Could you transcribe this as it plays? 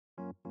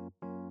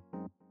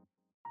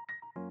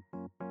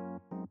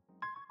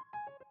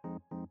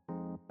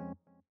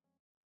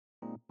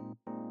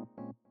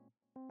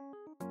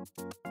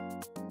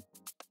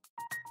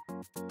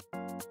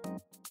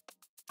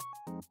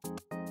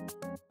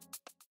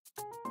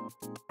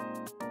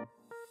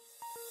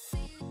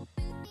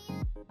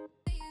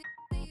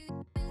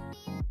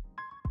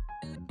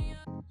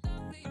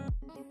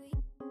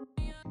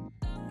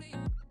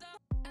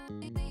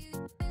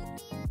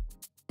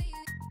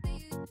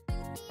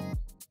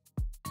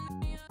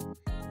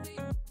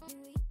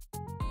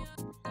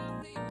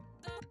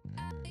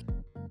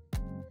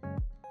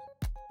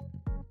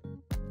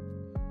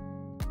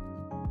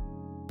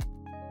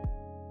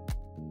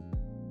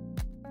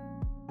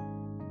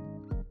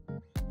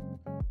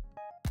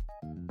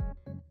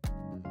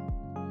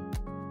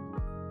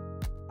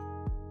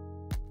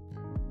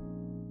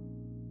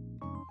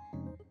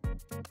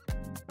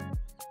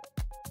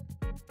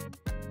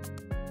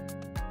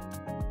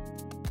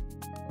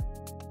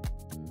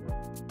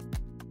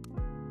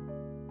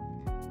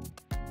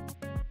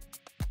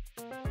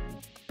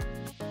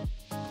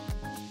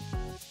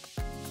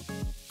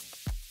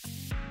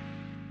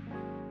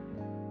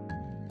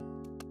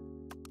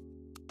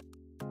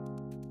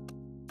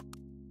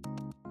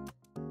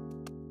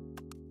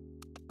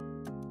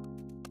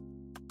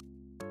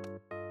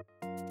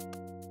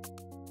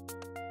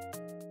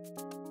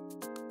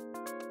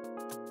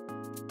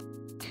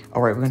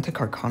Alright, we're going to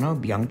Carcano,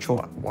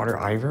 Byungchul, Water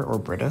Eivor, or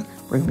Brita.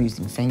 We're going to be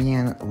using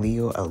Fengyan,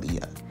 Leo,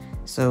 Aaliyah.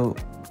 So,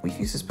 we've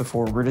used this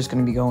before. We're just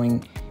going to be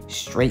going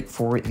straight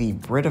for the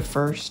Brita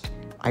first.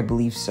 I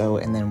believe so.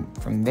 And then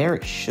from there,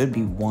 it should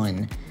be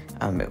one.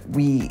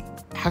 We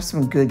have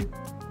some good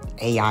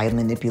AI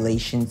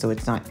manipulation, so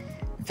it's not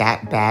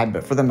that bad.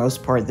 But for the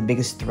most part, the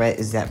biggest threat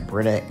is that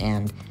Brita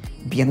and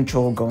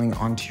Byungchul going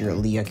onto your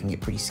Aaliyah can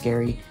get pretty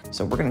scary.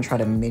 So we're going to try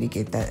to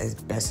mitigate that as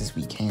best as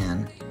we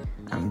can.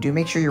 Do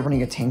make sure you're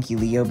running a tanky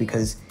Leo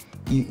because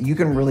you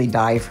can really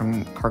die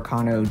from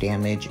Carcano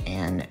damage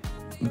and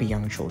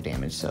Byungchul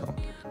damage, so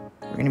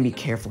we're going to be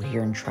careful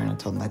here and try not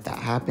to let that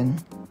happen.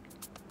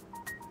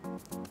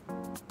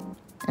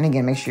 And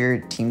again, make sure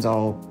your team's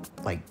all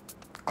like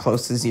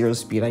close to 0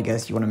 speed, I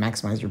guess. You want to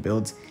maximize your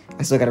builds.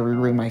 I still got to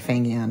reroute my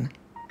Fengyan.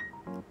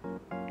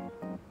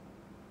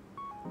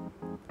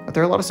 But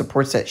there are a lot of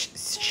supports that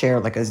share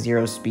like a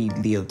 0 speed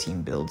Leo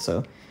team build,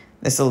 so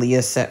this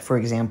Aaliyah set, for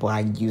example,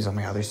 I use on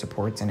my other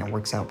supports, and it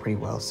works out pretty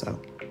well,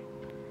 so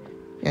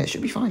yeah, it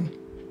should be fine.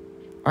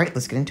 Alright,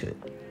 let's get into it.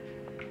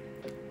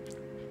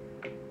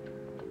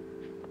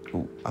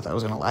 Ooh, I thought I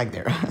was gonna lag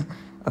there.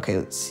 Okay,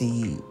 let's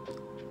see.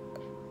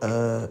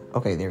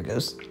 Okay, there it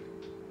goes.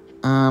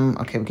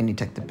 Okay, we can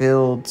detect the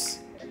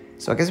builds.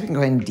 So I guess we can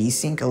go ahead and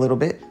desync a little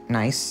bit.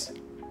 Nice.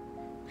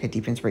 Okay,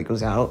 defense break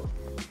goes out.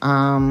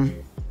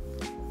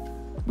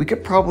 We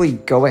could probably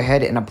go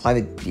ahead and apply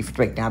the defense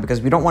break now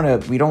because we don't want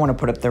to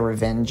put up the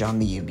revenge on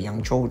the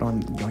Byungchul. We don't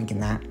want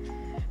yoinking that.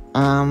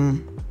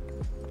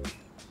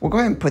 We'll go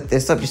ahead and put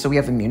this up just so we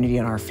have immunity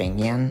on our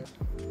Fengyan.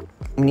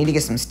 We need to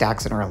get some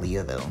stacks on our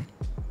Aaliyah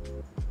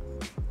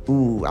though.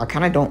 Ooh, I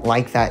kind of don't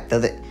like that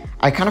though.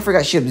 I kind of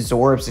forgot she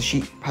absorbs, so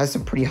she has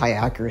some pretty high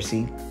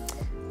accuracy.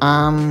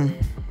 I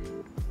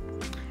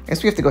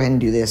guess we have to go ahead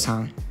and do this,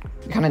 huh?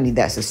 We kind of need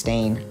that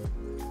sustain.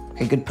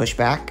 Okay, good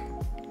pushback.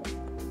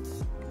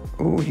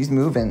 Ooh, he's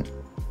moving.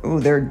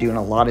 Ooh, they're doing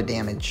a lot of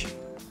damage.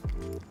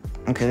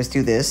 Okay, let's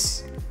do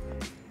this.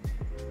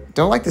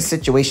 Don't like the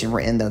situation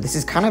we're in, though. This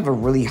is kind of a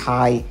really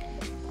high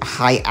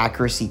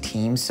accuracy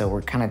team, so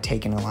we're kind of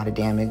taking a lot of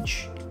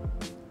damage.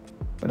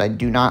 But I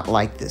do not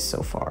like this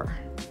so far.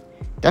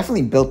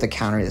 Definitely built to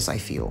counter this, I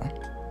feel.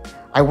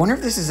 I wonder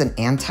if this is an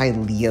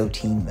anti-Leo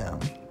team, though.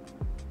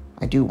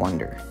 I do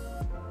wonder.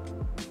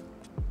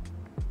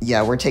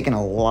 Yeah, we're taking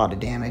a lot of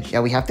damage.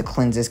 Yeah, we have to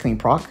cleanse this. Can we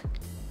proc?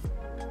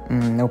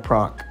 No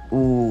proc.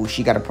 Ooh,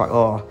 she got a proc.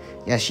 Oh,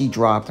 yeah, she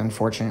dropped,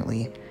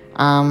 unfortunately.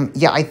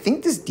 Yeah, I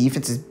think this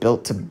defense is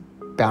built to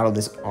battle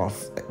this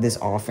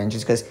offense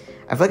just because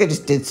I feel like I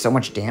just did so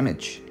much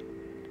damage.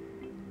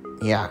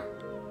 Yeah.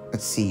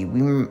 Let's see.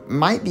 We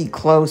might be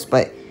close,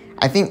 but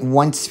I think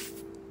once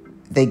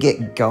they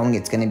get going,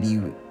 it's going to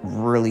be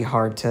really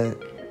hard to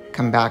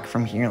come back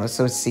from here. Let's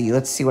see.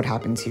 Let's see what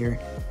happens here.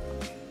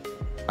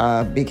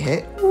 Big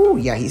hit. Ooh,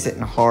 yeah, he's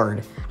hitting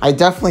hard. I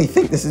definitely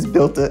think this is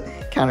built to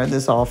counter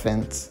this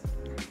offense.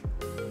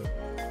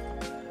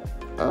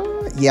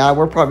 Yeah,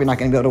 we're probably not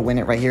going to be able to win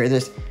it right here.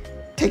 There's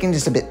taking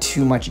just a bit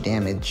too much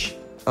damage.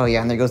 Oh,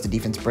 yeah, and there goes the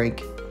defense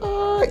break.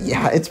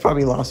 Yeah, it's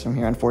probably lost from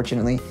here,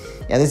 unfortunately.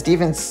 Yeah, this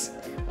defense...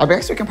 I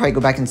guess we can probably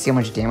go back and see how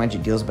much damage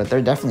it deals, but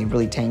they're definitely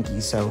really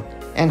tanky, so...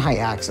 And high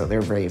axe, so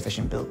they're very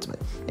efficient builds. But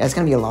yeah, it's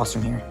going to be a loss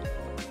from here.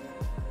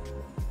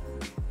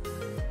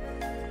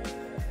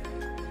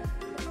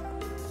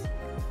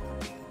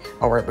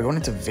 Alright, we're going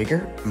into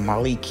Vigor,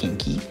 Molly,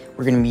 Kinki.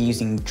 We're going to be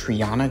using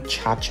Triana,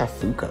 Cha-Cha,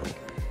 Fuko.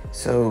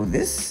 So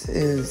this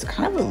is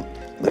kind of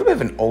a little bit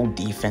of an old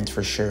defense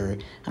for sure.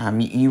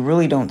 You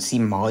really don't see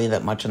Molly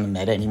that much on the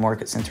meta anymore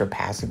since her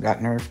passive got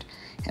nerfed.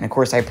 And of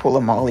course I pull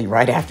a Molly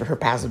right after her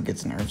passive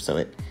gets nerfed, so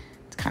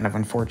it's kind of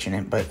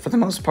unfortunate. But for the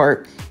most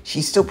part,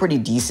 she's still pretty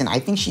decent. I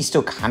think she's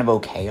still kind of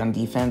okay on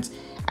defense.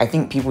 I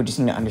think people just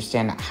need to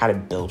understand how to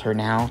build her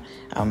now.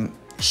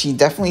 she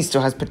definitely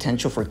still has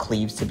potential for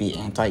cleaves to be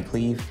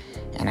anti-cleave,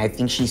 and I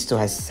think she still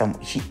has some.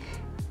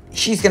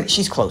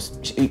 She's close.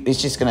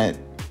 It's just gonna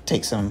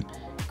take some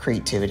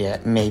creativity,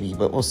 maybe,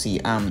 but we'll see.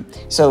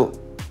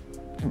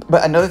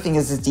 But another thing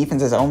is this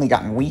defense has only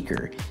gotten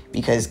weaker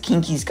because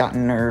Kinki's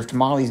gotten nerfed,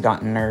 Molly's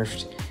gotten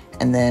nerfed,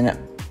 and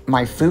then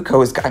my Fuko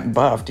has gotten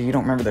buffed. If you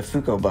don't remember the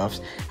Fuko buffs,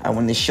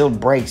 when the shield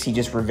breaks, he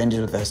just revenges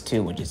with us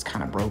too, which is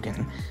kind of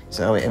broken.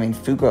 So, I mean,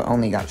 Fuko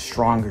only got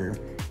stronger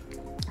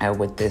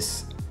with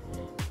this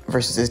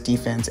versus this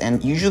defense.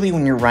 And usually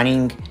when you're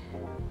running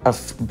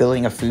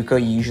building a Fuko,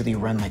 you usually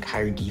run like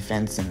higher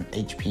defense and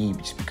HP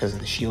just because of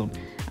the shield.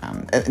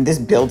 And this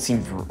build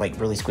seems like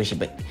really squishy,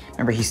 but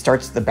remember, he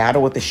starts the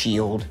battle with the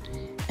shield,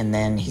 and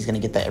then he's gonna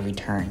get that every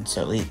turn.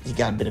 So he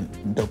got a bit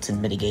of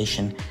built-in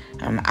mitigation.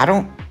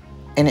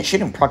 And it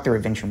shouldn't proc the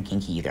revenge from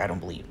Kinki either, I don't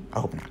believe. I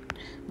hope not.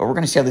 But we're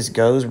gonna see how this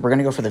goes. We're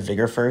gonna go for the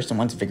Vigor first, and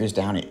once Vigor's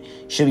down, it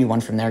should be one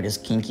from there because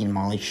Kinki and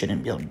Molly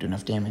shouldn't be able to do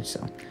enough damage.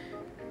 So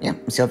yeah,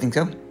 let's see how things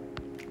go.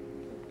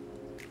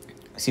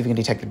 See if we can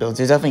detect the builds.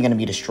 There's definitely gonna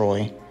be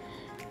Destroy.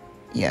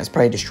 Yeah, it's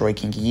probably Destroy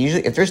Kinki.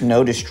 Usually, if there's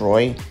no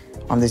Destroy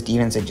on this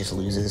defense, it just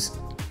loses.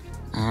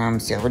 So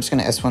yeah, we're just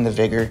gonna S1 the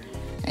Vigor.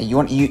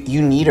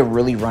 You need to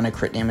really run a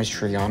crit damage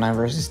Triana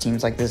versus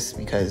teams like this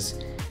because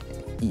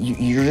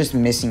you're just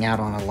missing out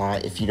on a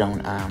lot if you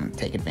don't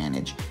take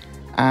advantage.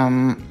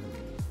 I'm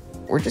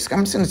just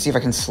gonna see if I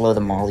can slow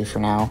the Molly for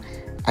now.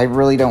 I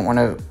really don't want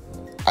to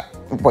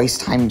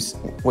waste time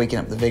waking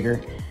up the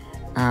Vigor.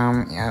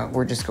 Yeah,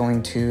 we're just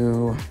going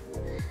to.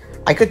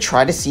 I could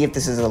try to see if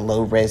this is a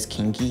low res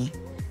Kinki,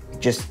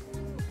 just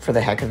for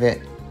the heck of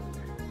it.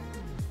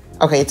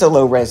 Okay, it's a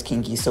low res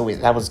Kinki, so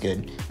that was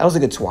good. That was a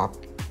good swap.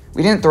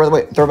 We didn't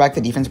throw back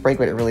the defense break,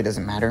 but it really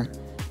doesn't matter.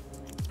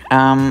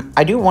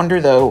 I do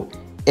wonder though,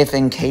 if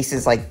in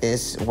cases like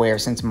this, where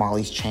since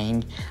Molly's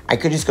chained, I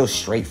could just go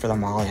straight for the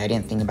Molly. I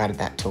didn't think about it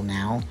that till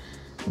now,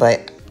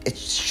 but it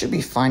should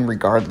be fine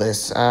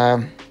regardless.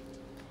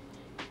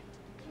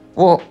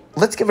 Well,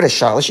 let's give it a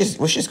shot. Let's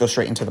just go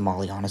straight into the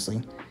Molly,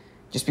 honestly,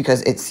 just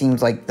because it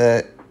seems like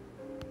it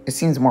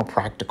seems more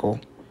practical.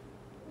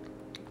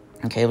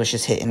 Okay, let's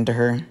just hit into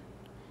her,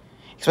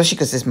 especially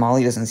because this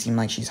Molly doesn't seem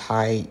like she's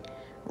high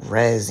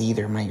res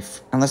either.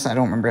 Unless I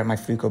don't remember my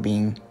Fuko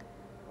being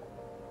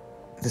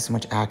this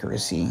much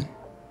accuracy.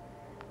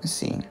 Let's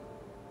see.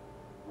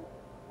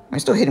 I'm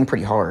still hitting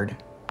pretty hard.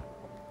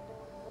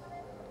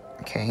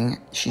 Okay,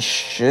 she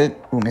should.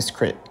 Ooh, missed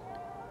crit.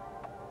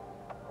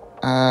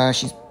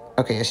 She's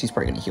okay. Yeah, she's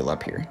probably gonna heal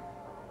up here.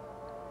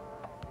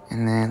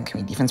 And then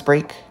can we defense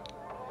break?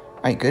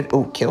 All right, good.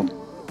 Oh, kill.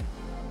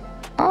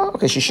 Oh,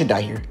 okay. She should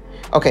die here.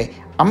 Okay,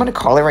 I'm gonna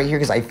call it right here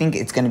because I think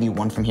it's gonna be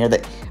one from here.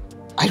 That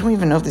I don't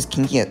even know if this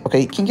Kinki.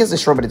 Okay, Kinki has a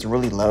short, but it's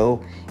really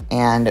low,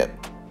 and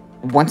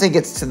once it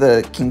gets to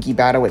the Kinki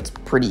battle, it's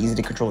pretty easy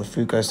to control the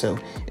Fuko, so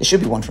it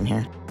should be one from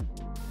here.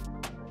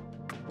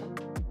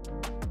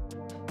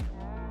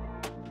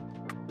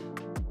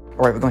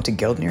 Alright, we're going to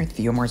Geldnir,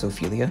 Theomars,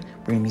 Ophilia.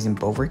 We're going to be using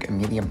Bovric,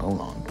 Amelia,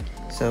 Molong.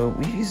 So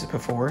we've used it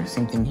before,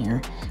 same thing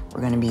here. We're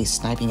going to be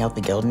sniping out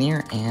the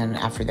Geldnir, and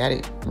after that,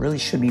 it really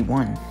should be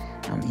one.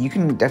 You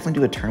can definitely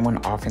do a turn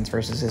 1 offense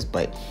versus this,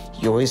 but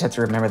you always have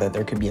to remember that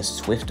there could be a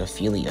swift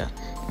Ophilia,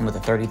 and with a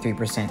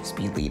 33%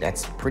 speed lead,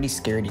 that's pretty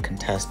scary to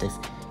contest if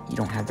you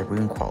don't have the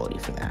rune quality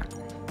for that.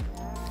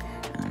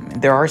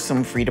 There are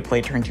some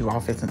free-to-play turn 2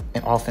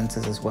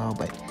 offenses as well,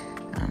 but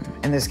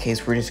in this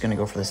case, we're just going to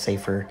go for the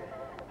safer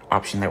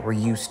option that we're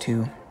used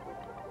to.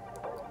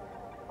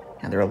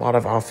 And there are a lot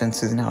of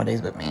offenses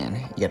nowadays, but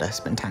man, you gotta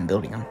spend time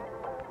building them.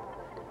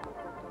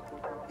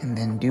 And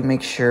then do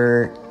make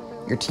sure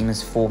your team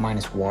is full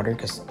minus water,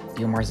 because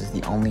Theomars is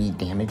the only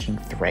damaging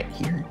threat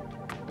here.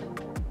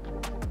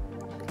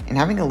 And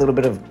having a little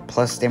bit of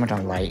plus damage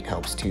on light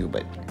helps too,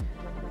 but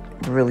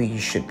really you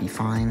should be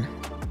fine.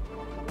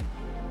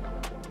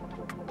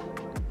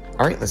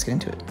 Alright, let's get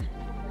into it.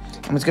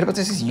 And what's good about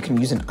this is you can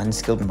use an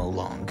unskilled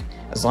Molong,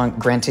 as long,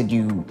 granted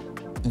you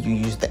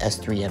use the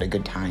S3 at a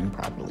good time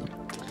probably.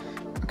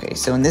 Okay,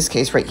 so in this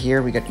case right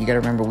here, you gotta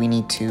remember we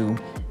need to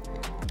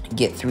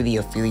get through the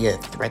Ophilia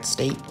threat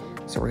state.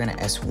 So we're gonna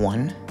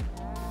S1,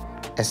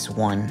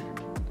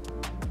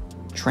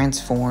 S1,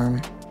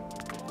 transform,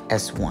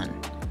 S1.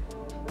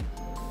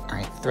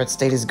 Alright, threat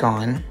state is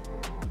gone.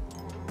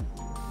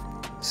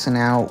 So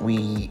now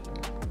we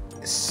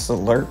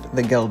slurp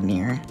the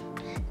Geldnir,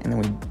 and then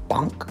we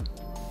bonk.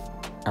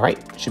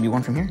 Alright, should be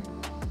one from here.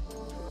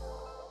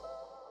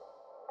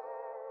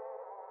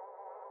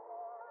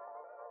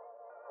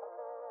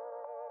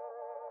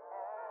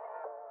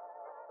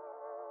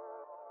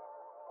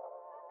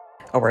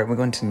 Alright, we're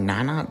going to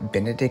Nana,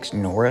 Benedict,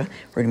 Nora.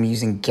 We're going to be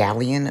using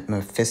Galleon,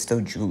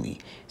 Mephisto, Julie.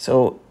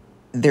 So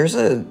there's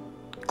a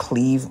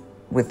cleave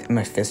with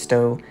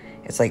Mephisto.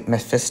 It's like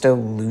Mephisto,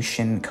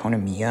 Lucian,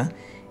 Konamiya.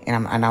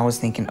 And I was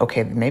thinking,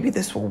 okay, maybe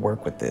this will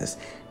work with this.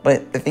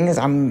 But the thing is,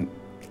 I'm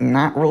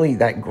not really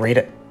that great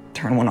at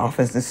turn 1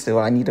 offenses still.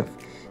 I need to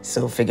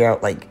still figure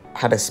out like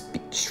how to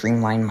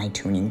streamline my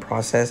tuning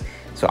process.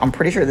 So I'm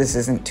pretty sure this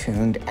isn't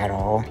tuned at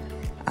all.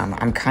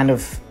 I'm kind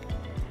of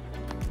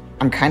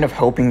I'm kind of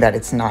hoping that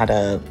it's not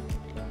a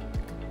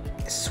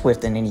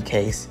Swift in any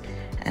case,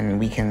 and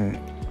we can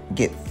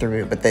get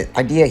through it. But the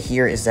idea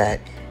here is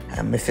that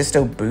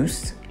Mephisto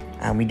boosts,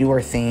 we do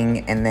our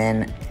thing, and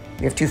then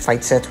we have 2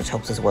 fight sets, which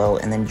helps as well,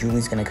 and then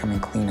Julie's going to come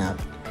and clean up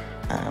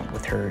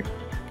with her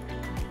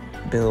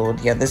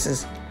build. Yeah, this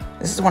is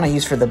one I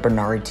use for the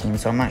Bernard team,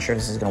 so I'm not sure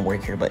this is going to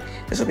work here, but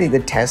this will be a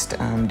good test.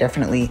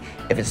 Definitely,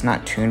 if it's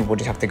not tuned, we'll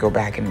just have to go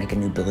back and make a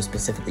new build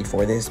specifically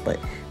for this, but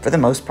for the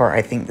most part,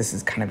 I think this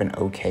is kind of an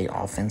okay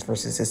offense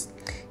versus this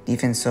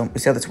defense, so we'll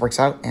see how this works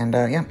out, and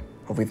yeah,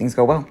 hopefully things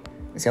go well.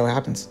 Let's see how it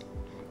happens.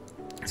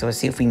 So let's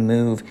see if we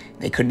move.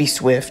 They could be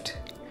Swift.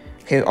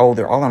 Okay, oh,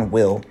 they're all on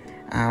Will.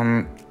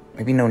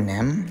 Maybe no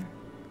Nem?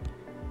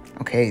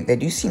 Okay, they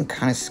do seem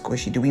kind of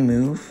squishy. Do we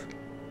move?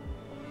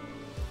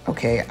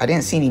 Okay, I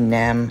didn't see any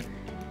Nem.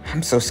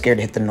 I'm so scared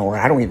to hit the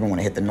Nora. I don't even want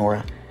to hit the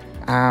Nora.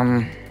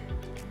 I'm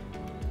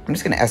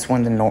just going to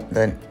S1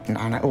 the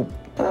Nana.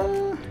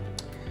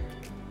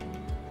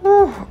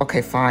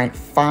 Okay, fine.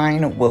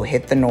 Fine, we'll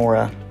hit the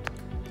Nora.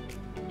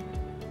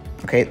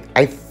 Okay,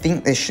 I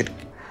think this should...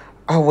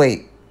 Oh,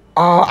 wait.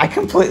 Oh, I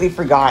completely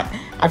forgot.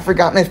 I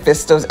forgot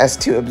Mephisto's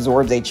S2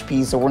 absorbs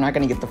HP, so we're not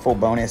going to get the full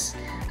bonus.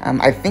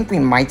 I think we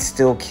might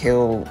still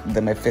kill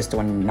the Mephisto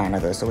and Nana,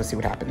 though, so let's see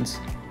what happens.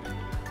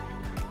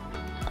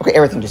 Okay,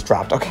 everything just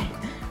dropped. Okay.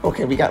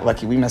 Okay, we got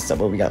lucky. We messed up,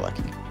 but we got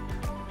lucky.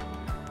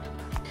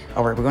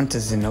 Alright, we're going to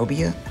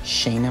Zenobia,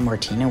 Shaina,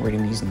 Martina. We're going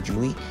to be using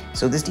Julie.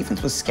 So this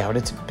defense was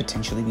scouted to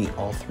potentially be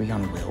all 3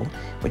 on Will,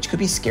 which could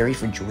be scary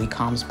for Julie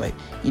comms, but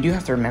you do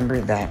have to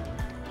remember that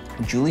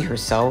Julie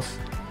herself,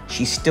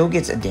 she still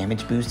gets a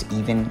damage boost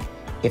even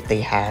if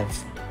they have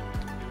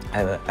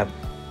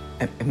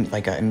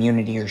like a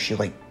immunity, or she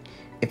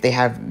if they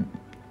have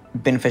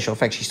beneficial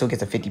effects, she still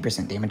gets a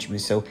 50% damage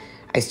boost. So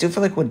I still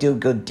feel like we'll do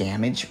good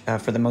damage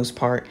for the most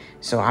part.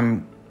 So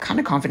I'm kind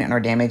of confident in our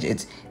damage.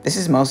 This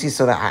is mostly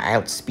so that I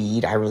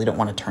outspeed. I really don't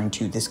want to turn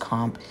to this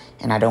comp,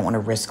 and I don't want to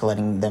risk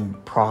letting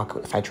them proc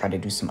if I try to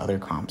do some other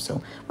comp.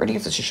 So we're gonna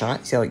give this a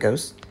shot, see how it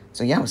goes.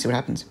 So yeah, we'll see what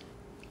happens.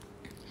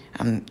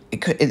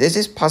 It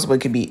is possible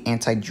it could be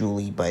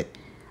anti-Julie, but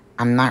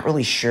I'm not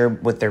really sure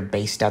with their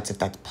base stats if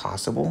that's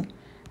possible.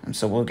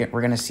 So we're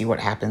gonna see what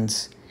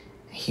happens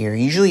here.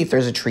 Usually if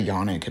there's a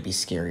Triana, it could be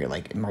scarier,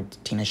 like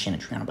Martina, Shaina,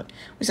 Triana, but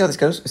we'll see how this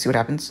goes. We'll see what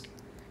happens.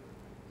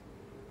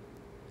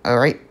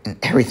 Alright, and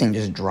everything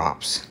just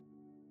drops.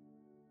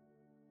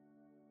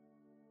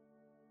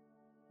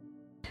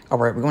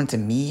 Alright, we're going to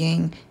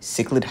Mihyang,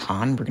 Cichlid,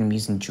 Han. We're going to be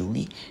using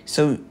Julie.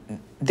 So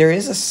there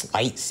is a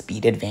slight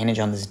speed advantage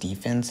on this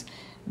defense,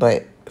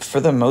 but for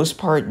the most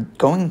part,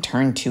 going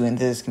turn 2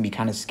 into this can be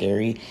kind of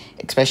scary,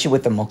 especially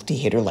with a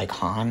multi-hitter like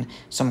Han.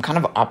 So I'm kind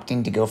of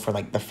opting to go for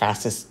like the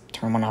fastest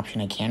turn 1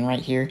 option I can right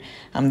here.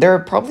 There are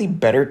probably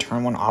better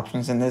turn 1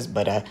 options than this,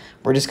 but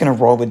we're just going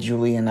to roll with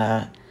Julie,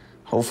 and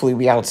hopefully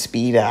we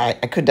outspeed. I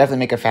could definitely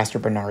make a faster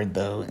Bernard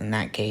though in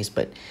that case,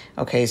 but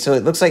okay, so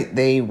it looks like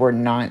they were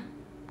not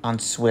on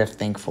Swift,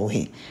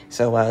 thankfully.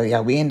 So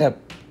yeah,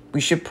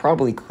 we should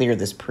probably clear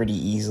this pretty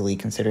easily,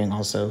 considering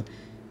also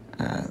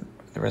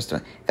the rest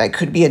of it. That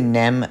could be a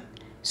Nem.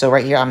 So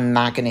right here, I'm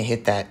not going to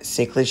hit that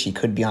Cichlid. She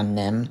could be on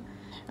Nem.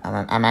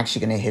 I'm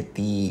actually going to hit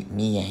the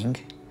Mihyang,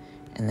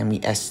 and then we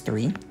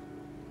S3.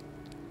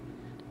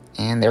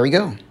 And there we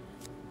go.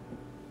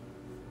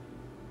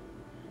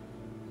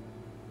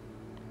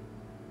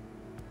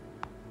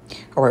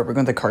 Alright, we're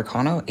going to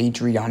Carcano,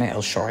 Adriana,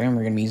 Elsharion.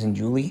 We're going to be using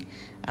Julie.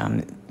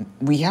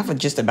 We have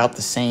just about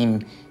the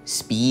same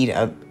speed.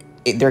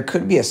 There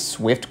could be a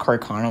Swift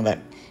Carcano that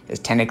is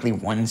technically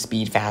 1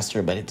 speed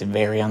faster, but it's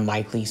very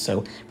unlikely.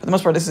 So for the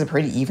most part, this is a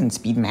pretty even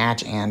speed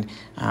match, and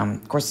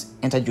of course,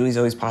 anti-Julie is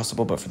always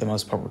possible, but for the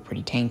most part, we're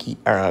pretty tanky,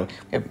 or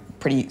we have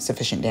pretty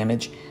sufficient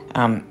damage.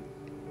 I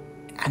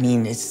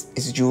mean,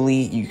 it's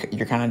Julie.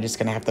 You're kind of just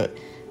gonna have to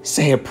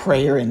say a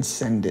prayer and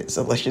send it.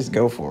 So let's just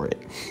go for it.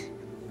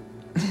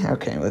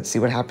 Okay, let's see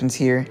what happens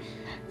here.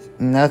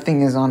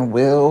 Nothing is on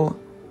Will.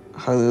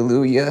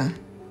 Hallelujah.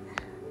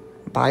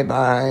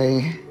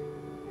 Bye-bye.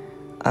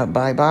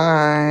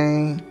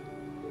 Bye-bye.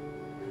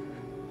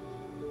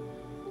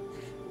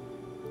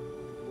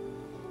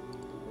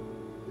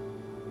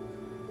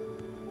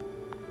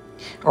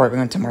 Alright, we're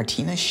going to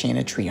Martina,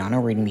 Shaina, Triana.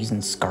 We're going to be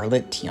using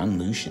Scarlet, Tion,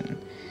 Lucian.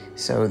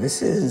 So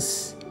this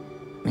is...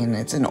 I mean,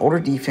 it's an older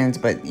defense,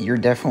 but you're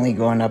definitely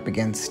going up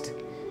against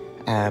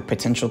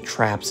potential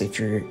traps if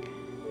you're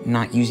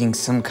not using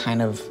some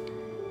kind of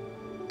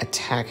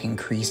attack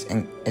increase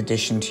in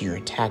addition to your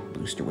attack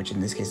booster, which in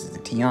this case is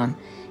the Tion.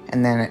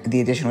 And then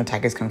the additional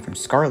attack is coming from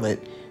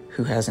Scarlet,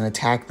 who has an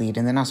attack lead,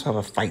 and then also have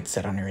a fight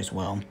set on her as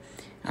well.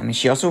 And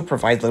she also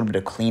provides a little bit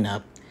of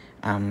cleanup.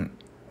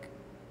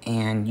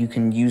 And you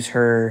can use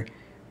her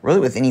really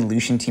with any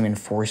Lucian team in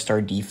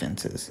 4-star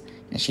defenses.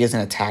 And she has an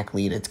attack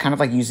lead. It's kind of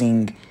like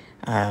using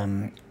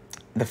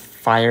the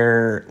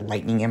Fire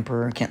Lightning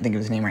Emperor. I can't think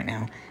of his name right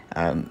now.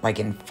 Like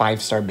in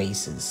 5-star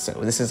bases. So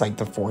this is like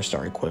the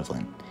 4-star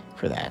equivalent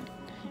for that.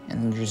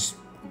 And you're just,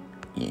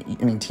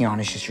 I mean, Tion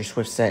is just your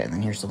Swift set, and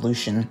then here's the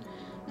Lucian.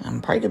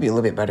 Probably could be a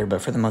little bit better,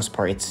 but for the most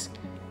part,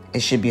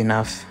 it should be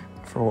enough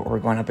for what we're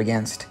going up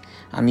against.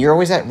 You're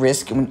always at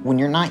risk when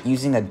you're not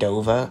using a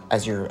Dova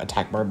as your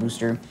attack bar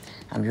booster.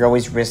 You're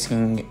always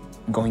risking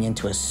going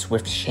into a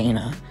Swift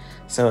Shaina.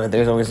 So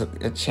there's always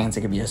a chance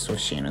it could be a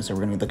Swift Shaina, so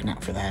we're going to be looking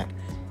out for that.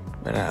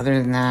 But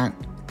other than that,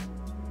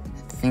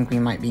 I think we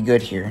might be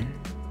good here.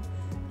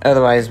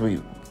 Otherwise,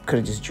 we could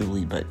have just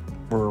Julie, but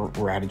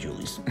we're out of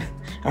Julies.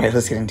 Alright,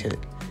 let's get into it.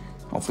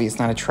 Hopefully it's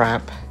not a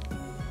trap.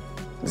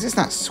 If it's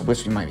not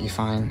Swift, we might be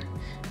fine.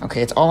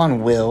 Okay, it's all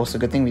on Will, so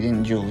good thing we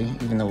didn't Julie,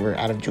 even though we're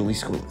out of Julie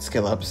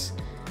skill ups.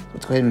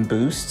 Let's go ahead and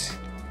boost.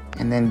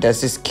 And then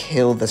does this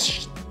kill the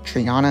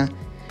Triana?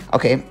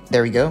 Okay,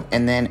 there we go.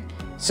 And then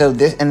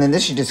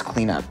this should just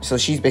clean up. So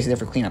she's basically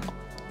there for cleanup.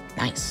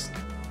 Nice.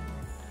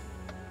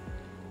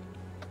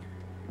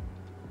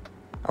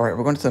 Alright,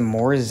 we're going to the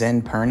more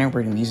Zen Perna.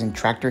 We're going to be using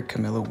Tractor,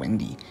 Camilla,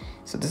 Wendy.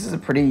 So this is a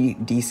pretty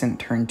decent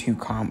turn 2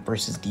 comp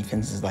versus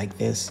defenses like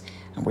this,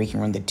 where you can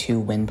run the 2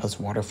 wind plus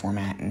water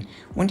format. And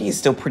Wendy is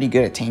still pretty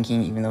good at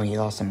tanking, even though he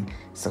lost some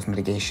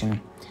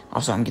self-mitigation.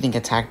 Also, I'm getting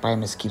attacked by a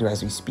mosquito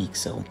as we speak,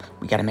 so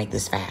we gotta make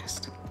this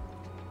fast.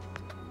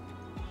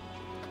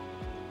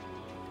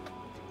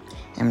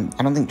 And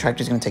I don't think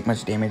Tractor's gonna take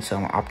much damage, so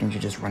I'm opting to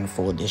just run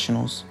full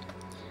additionals.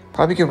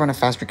 Probably could run a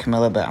faster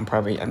Camilla, but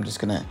I'm just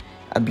gonna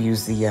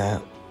abuse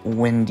the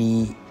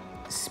Wendy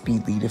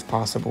speed lead if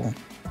possible.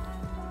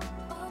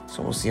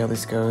 So we'll see how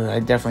this goes.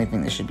 I definitely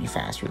think this should be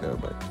faster though,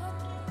 but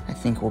I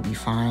think we'll be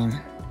fine.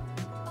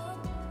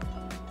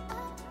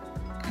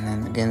 And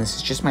then again, this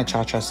is just my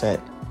Cha-Cha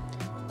set.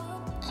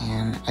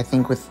 And I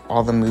think with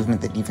all the movement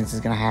the defense is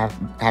gonna have,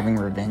 having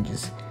revenge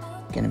is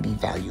gonna be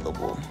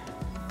valuable.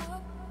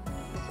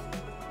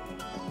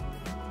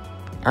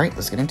 Alright,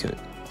 let's get into it.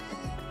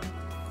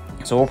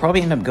 So we'll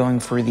probably end up going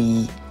for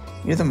either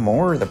the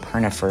Moor or the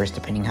Perna first,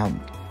 depending how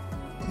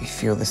we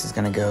feel this is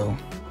gonna go.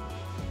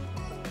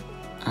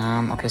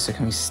 Okay, so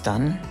can we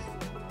stun?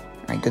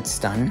 Alright, good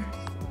stun.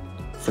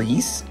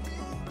 Freeze.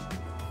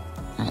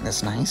 Alright,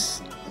 that's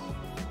nice.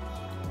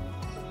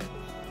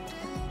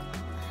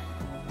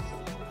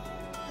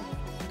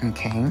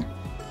 Okay.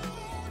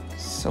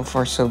 So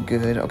far, so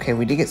good. Okay,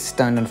 we did get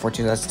stunned,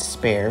 unfortunately, that's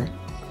Despair.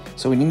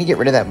 So we need to get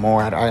rid of that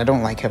more. I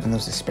don't like having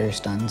those Despair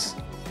stuns.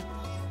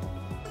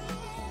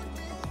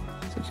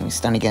 So can we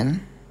stun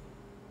again?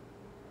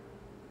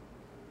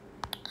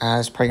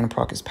 It's probably going to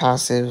proc his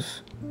passive.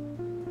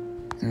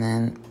 And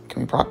then,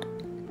 can we proc?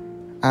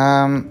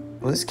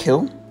 Will this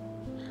kill?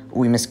 Ooh,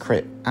 we missed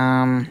crit.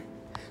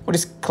 We'll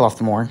just kill off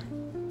the Moor.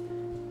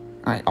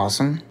 Alright,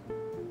 awesome.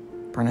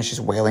 Perna's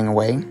just wailing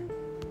away.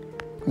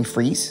 Can we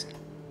freeze?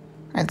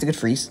 Alright, that's a good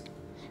freeze.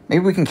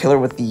 Maybe we can kill her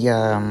with the,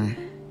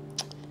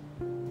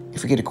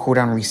 if we get a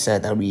cooldown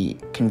reset, that would be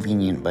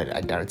convenient, but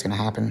I doubt it's going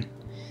to happen.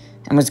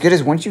 And what's good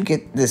is once you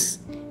get this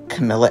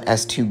Camilla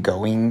S2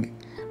 going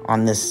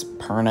on this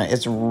Perna,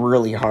 it's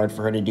really hard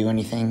for her to do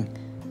anything.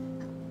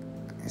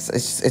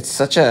 It's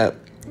such a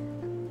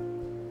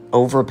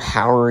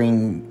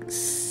overpowering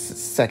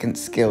second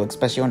skill,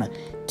 especially on a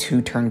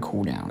 2-turn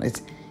cooldown.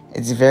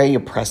 It's very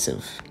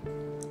oppressive.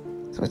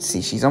 So let's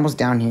see, she's almost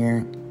down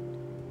here.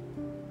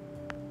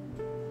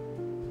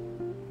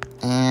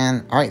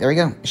 And alright, there we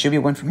go. It should be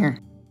a win from here.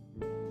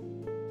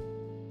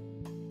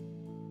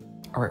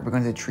 Alright, we're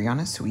going to the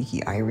Triana,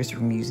 Suiki, Iris. We're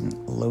going to be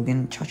using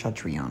Logan, Cha-Cha,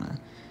 Triana.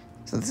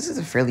 So this is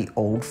a fairly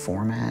old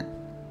format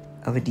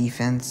of a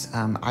defense.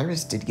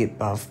 Iris did get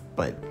buffed,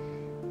 but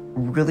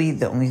really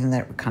the only thing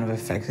that kind of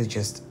affects is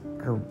just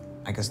her,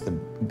 I guess, the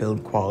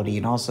build quality.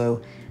 And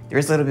also, there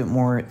is a little bit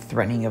more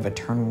threatening of a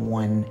turn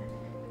 1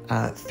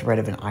 threat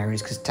of an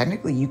Iris, because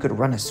technically you could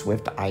run a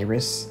Swift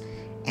Iris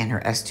and her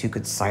S2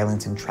 could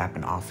silence and trap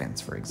an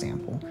offense, for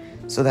example.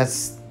 So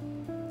that's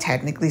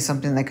technically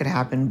something that could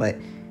happen, but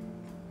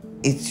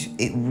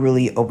it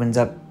really opens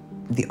up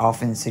the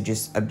offense to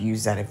just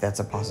abuse that if that's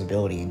a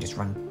possibility and just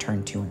run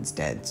turn 2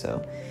 instead.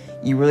 So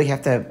you really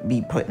have to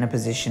be put in a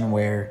position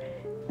where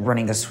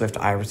running a Swift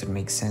Iris would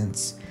make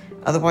sense.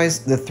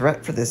 Otherwise, the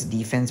threat for this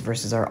defense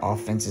versus our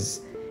offense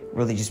is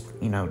really just,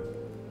 you know,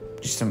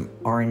 just some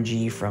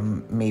RNG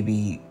from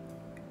maybe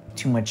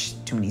too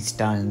many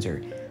stuns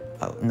or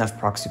enough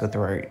procs to go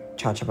through our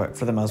Cha-Cha, but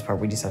for the most part,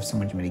 we just have so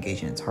much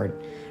mitigation, it's hard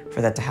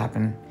for that to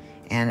happen.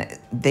 And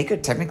they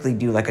could technically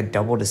do like a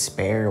double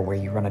Despair where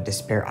you run a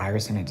Despair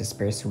Iris and a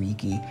Despair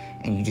Suiki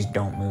and you just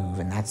don't move,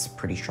 and that's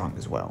pretty strong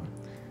as well.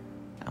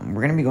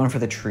 We're going to be going for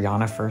the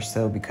Triana first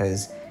though,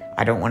 because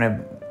I don't want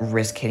to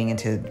risk hitting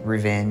into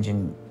Revenge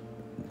and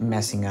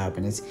messing up,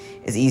 and it's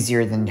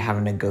easier than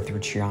having to go through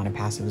Triana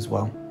passive as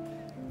well.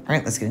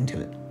 Alright, let's get into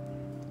it.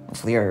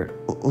 Hopefully our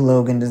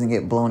Logan doesn't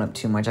get blown up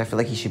too much. I feel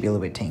like he should be a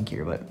little bit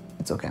tankier, but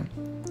it's okay.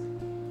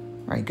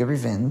 Alright, good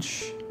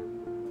Revenge.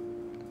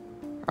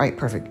 Alright,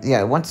 perfect.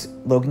 Yeah, once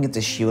Logan gets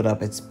a shield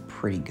up, it's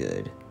pretty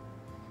good.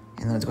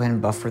 And then let's go ahead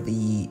and buff for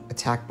the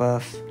attack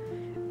buff.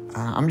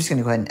 I'm just going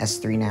to go ahead and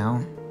S3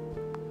 now.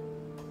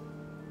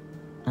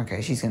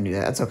 Okay, she's going to do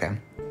that. That's okay.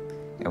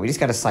 Yeah, we just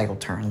got to cycle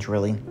turns,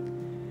 really.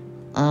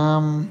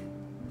 Yeah,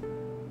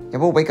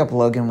 we'll wake up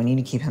Logan. We need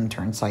to keep him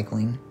turn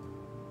cycling.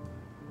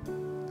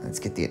 Let's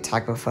get the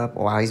attack buff up.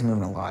 Wow, he's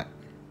moving a lot.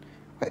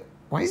 What?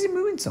 Why is he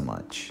moving so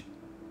much?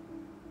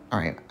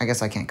 Alright, I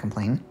guess I can't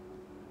complain.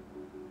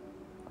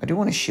 I do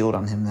want a shield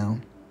on him, though.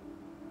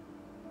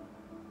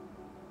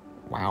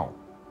 Wow.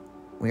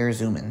 We are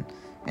zooming.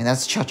 And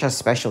that's Cha-Cha's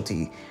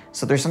specialty.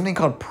 So there's something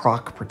called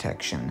proc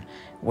protection,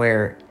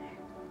 where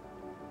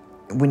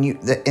when you...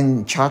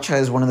 And Cha-Cha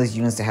is one of those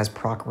units that has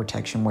proc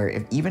protection,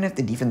 where even if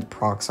the defense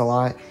procs a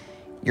lot,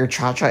 your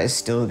Cha-Cha is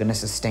still going to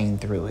sustain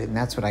through it. And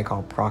that's what I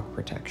call proc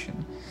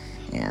protection.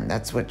 And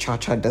that's what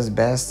Cha-Cha does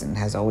best and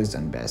has always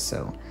done best.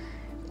 So,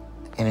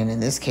 and in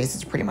this case,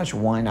 it's pretty much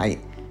one.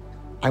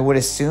 I would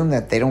assume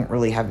that they don't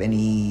really have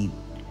any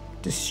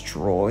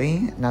destroy,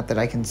 not that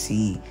I can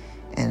see.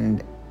 And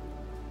it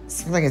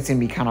seems like it's going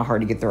to be kind of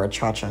hard to get through a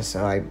Cha-Cha,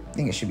 so I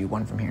think it should be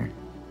one from here.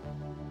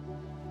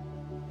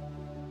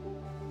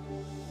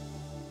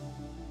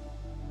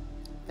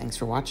 Thanks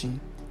for watching.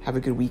 Have a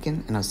good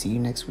weekend, and I'll see you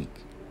next week.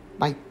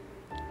 Bye.